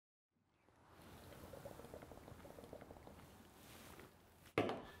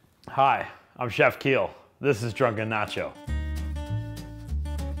Hi, I'm Chef Kiel. This is Drunken Nacho.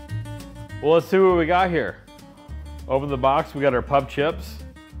 Well, let's see what we got here. Open the box, we got our pub chips.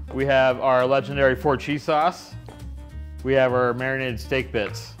 We have our legendary 4 cheese sauce. We have our marinated steak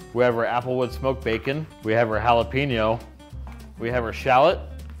bits. We have our applewood smoked bacon. We have our jalapeno. We have our shallot.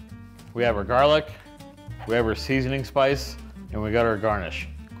 We have our garlic. We have our seasoning spice. And we got our garnish,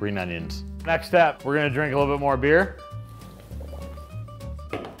 green onions. Next step, we're gonna drink a little bit more beer.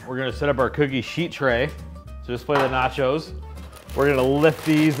 We're gonna set up our cookie sheet tray to display the nachos. We're gonna lift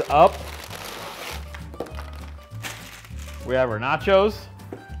these up. We have our nachos.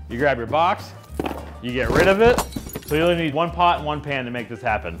 You grab your box, you get rid of it. So you only need 1 pot and 1 pan to make this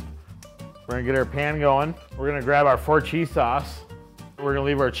happen. We're gonna get our pan going. We're gonna grab our 4 cheese sauce. We're gonna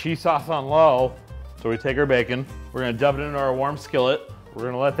leave our cheese sauce on low. So we take our bacon. We're gonna dump it into our warm skillet. We're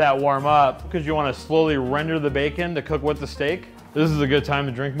gonna let that warm up because you wanna slowly render the bacon to cook with the steak. This is a good time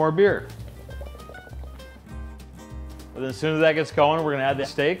to drink more beer. But then as soon as that gets going, we're gonna add the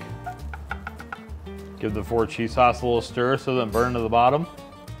steak. Give the 4 cheese sauce a little stir so it doesn't burn to the bottom.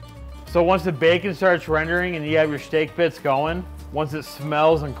 So once the bacon starts rendering and you have your steak bits going, once it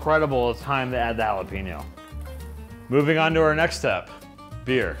smells incredible, it's time to add the jalapeno. Moving on to our next step,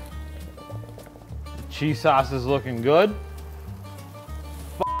 beer. Cheese sauce is looking good.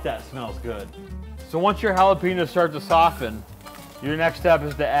 F that smells good. So once your jalapenos start to soften, your next step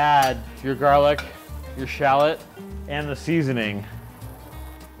is to add your garlic, your shallot, and the seasoning.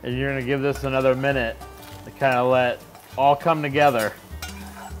 And you're gonna give this another minute to kind of let all come together.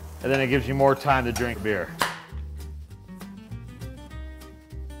 And then it gives you more time to drink beer.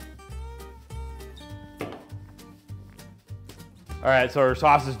 All right, so our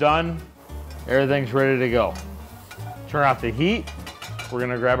sauce is done. Everything's ready to go. Turn off the heat. We're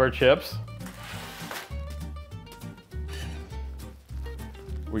gonna grab our chips.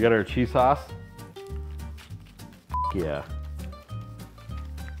 We got our cheese sauce. Yeah.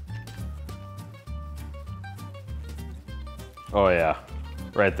 Oh yeah,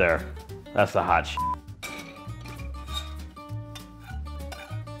 right there. That's the hot shit.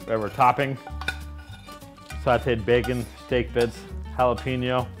 We have our topping. Sauteed bacon, steak bits,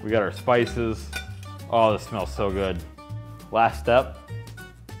 jalapeno. We got our spices. Oh, this smells so good. Last step,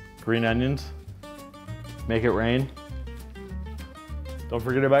 green onions. Make it rain. Don't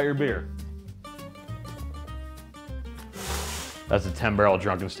forget about your beer. That's a 10-barrel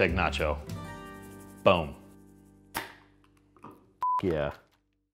drunken steak nacho. Boom. Yeah.